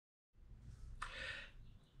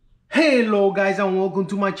Hello guys and welcome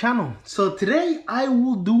to my channel. So today I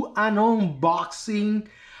will do an unboxing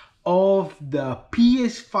of the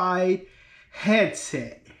PS5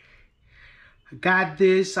 headset. I got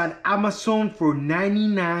this on Amazon for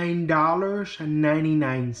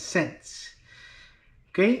 $99.99.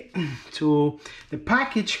 Okay, so the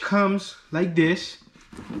package comes like this,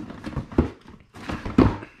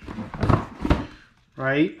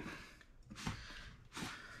 right?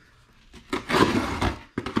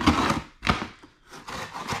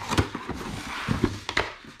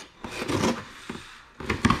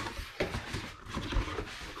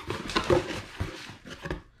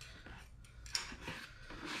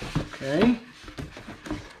 Okay, get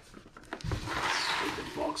the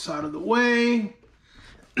box out of the way.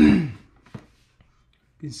 You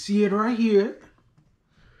can see it right here.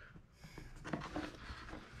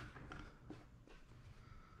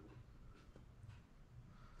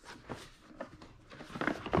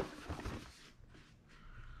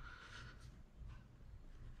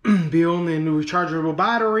 Built in rechargeable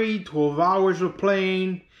battery, 12 hours of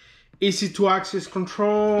playing, easy to access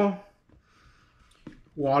control,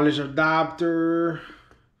 wireless adapter,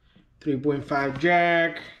 3.5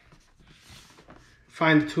 jack,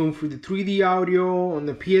 fine tune for the 3D audio on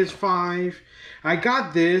the PS5. I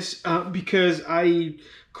got this because I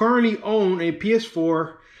currently own a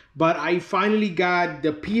PS4, but I finally got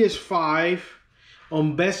the PS5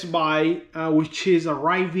 on Best Buy, which is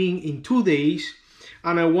arriving in 2 days.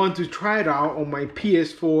 And I want to try it out on my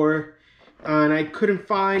PS4, and I couldn't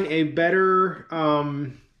find a better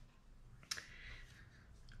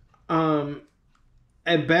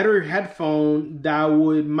headphone that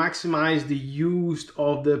would maximize the use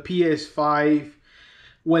of the PS5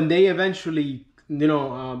 when they eventually,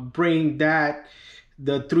 bring that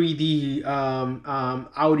the 3D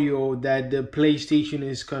audio that the PlayStation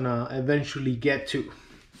is gonna eventually get to.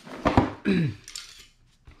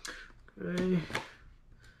 Okay.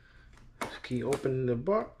 Keep opening the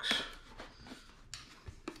box.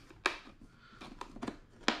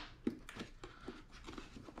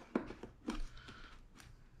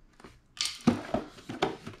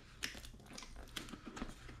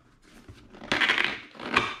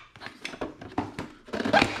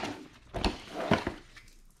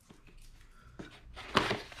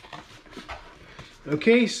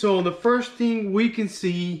 Okay, so the first thing we can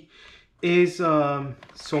see is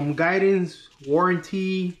some guidance,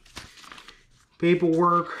 warranty,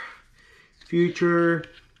 paperwork, future,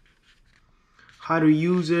 how to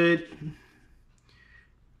use it.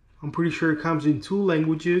 I'm pretty sure it comes in 2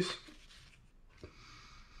 languages.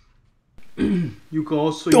 You can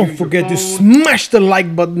also don't forget to smash the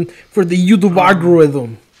like button for the YouTube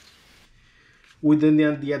algorithm. Within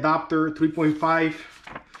the adapter, 3.5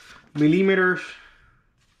 millimeters.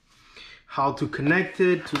 How to connect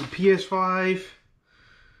it to the PS5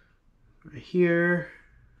 right here.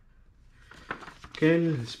 Okay,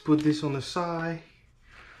 let's put this on the side.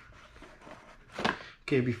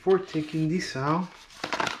 Okay, before taking this out,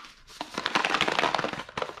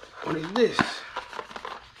 what is this?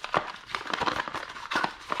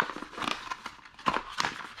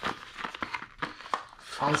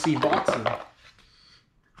 Fancy boxing.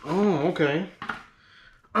 Oh, okay.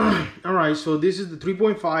 All right, so this is the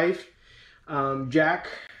 3.5 jack.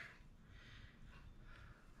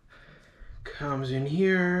 Comes in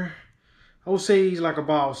here. I would say he's like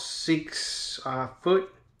about 6 foot.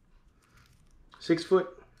 6 foot.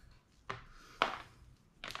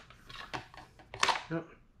 Yep.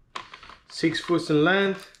 6 foot in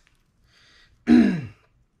length.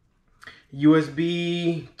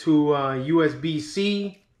 USB to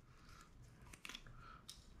USB-C.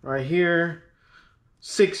 Right here.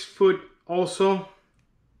 6 foot also.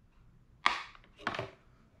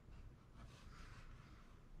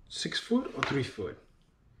 6 foot or 3 foot?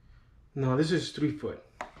 No, this is 3 foot.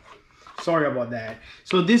 Sorry about that.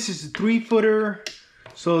 So this is a 3-footer.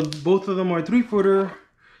 So both of them are 3-footer.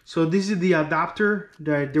 So this is the adapter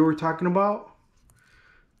that they were talking about.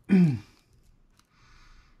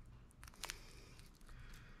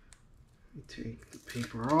 Take the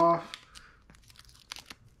paper off.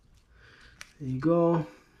 There you go.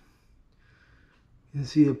 You can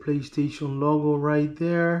see the PlayStation logo right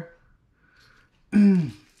there.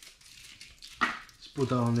 Put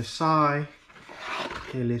that on the side.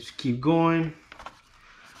 Okay, let's keep going.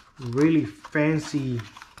 Really fancy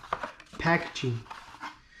packaging.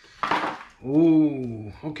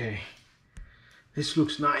 Ooh, okay. This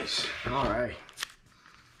looks nice. All right.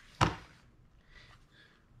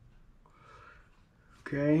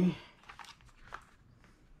 Okay.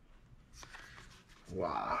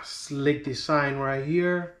 Wow, slick design right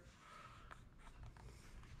here.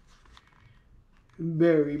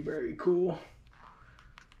 Very, very cool.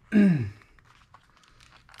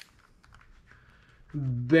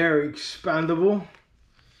 Very expandable.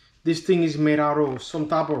 This thing is made out of some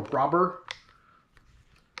type of rubber.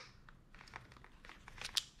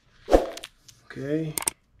 Okay.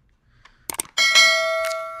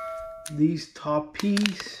 These top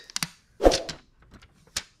piece.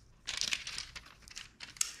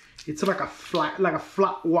 It's like a flat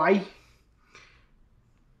Y.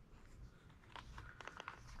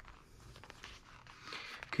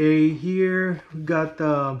 Okay, here we got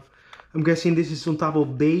the, I'm guessing this is some type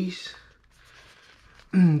of base.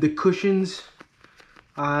 The cushions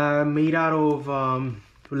are made out of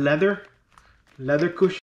leather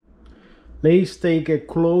cushion. Let's take a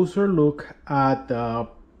closer look at the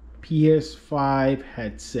PS5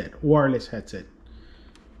 headset, wireless headset.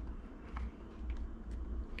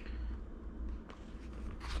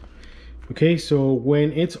 Okay, so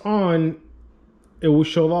when it's on, it will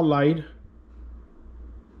show the light.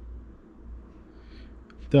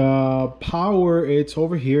 The power, it's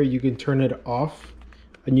over here. You can turn it off,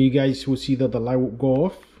 and you guys will see that the light will go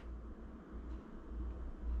off.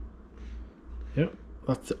 Yep,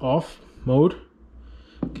 that's the off mode.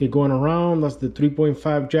 Okay, going around, that's the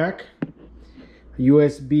 3.5 jack,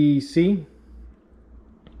 USB-C.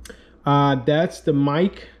 That's the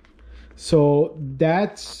mic. So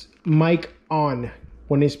that's mic on.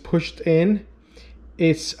 When it's pushed in,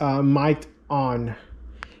 it's mic on.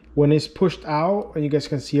 When it's pushed out, and you guys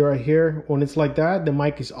can see right here, when it's like that, the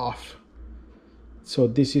mic is off. So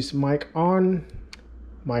this is mic on,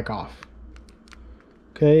 mic off.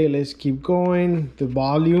 Okay, let's keep going. The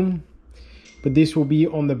volume, but this will be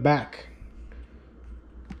on the back.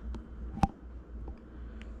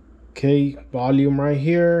 Okay, volume right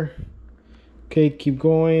here. Okay, keep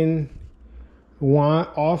going. One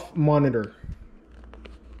off monitor.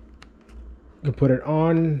 You can put it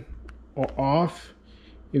on or off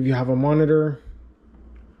if you have a monitor.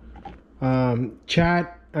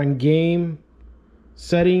 Chat and game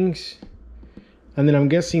settings, and then I'm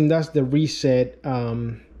guessing that's the reset.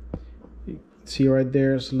 See right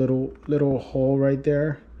there's a little hole right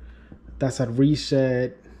there. That's a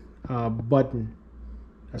reset button.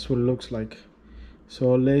 That's what it looks like.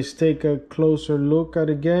 So let's take a closer look at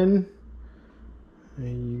it again. There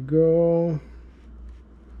you go.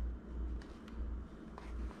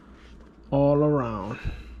 All around.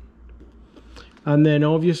 And then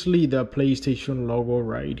obviously the PlayStation logo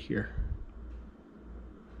right here.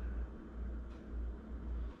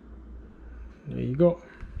 There you go.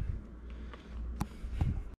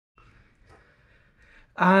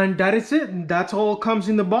 And that is it. That's all comes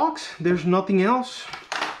in the box. There's nothing else.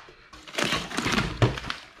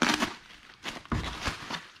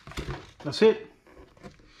 That's it.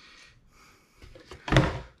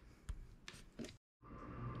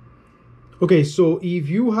 Okay, so if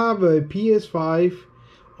you have a PS5,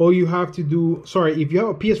 all you have to do, sorry, if you have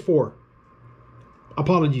a PS4,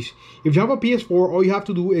 apologies. If you have a PS4, all you have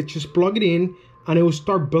to do is just plug it in and it will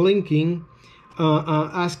start blinking,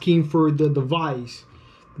 asking for the device.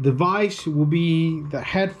 The device will be the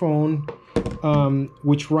headphone,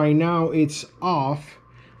 which right now it's off.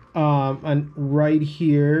 And right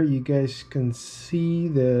here, you guys can see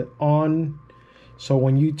the on. So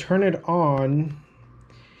when you turn it on,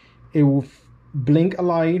 it will blink a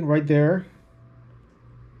light right there,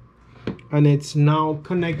 and it's now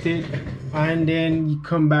connected. And then you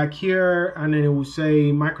come back here, and then it will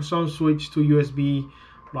say Microsoft switch to USB,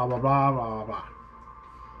 blah blah blah blah blah blah,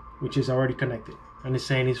 which is already connected, and it's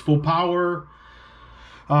saying it's full power.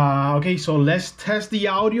 Okay, so let's test the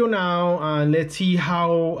audio now, and let's see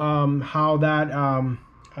how that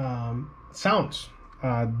sounds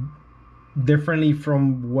differently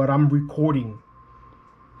from what I'm recording.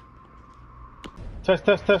 Test.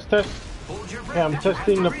 Okay, I'm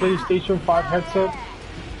testing the PlayStation 5 headset.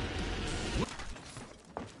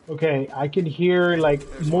 Okay, I can hear like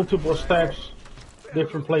multiple steps,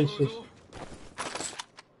 different places.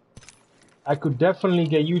 I could definitely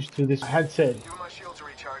get used to this headset.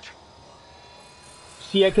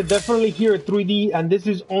 See, I could definitely hear 3D, and this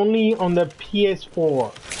is only on the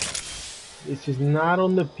PS4. This is not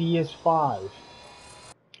on the PS5.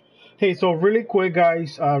 Hey, so really quick,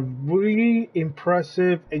 guys, really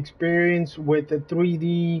impressive experience with the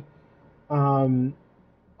 3D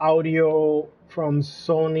audio from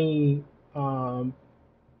Sony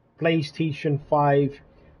PlayStation 5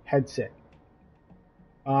 headset.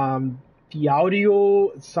 The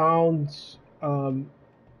audio sounds,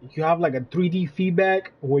 you have like a 3D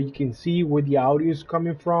feedback where you can see where the audio is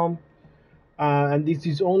coming from, and this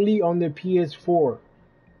is only on the PS4.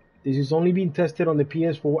 This is only being tested on the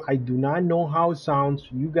PS4. I do not know how it sounds.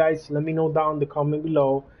 You guys, let me know down in the comment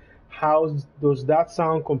below. How does that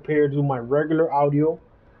sound compared to my regular audio?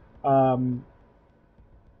 What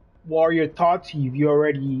are your thoughts if you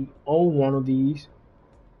already own one of these?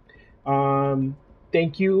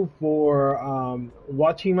 Thank you for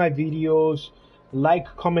watching my videos. Like,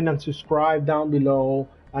 comment, and subscribe down below.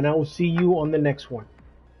 And I will see you on the next one.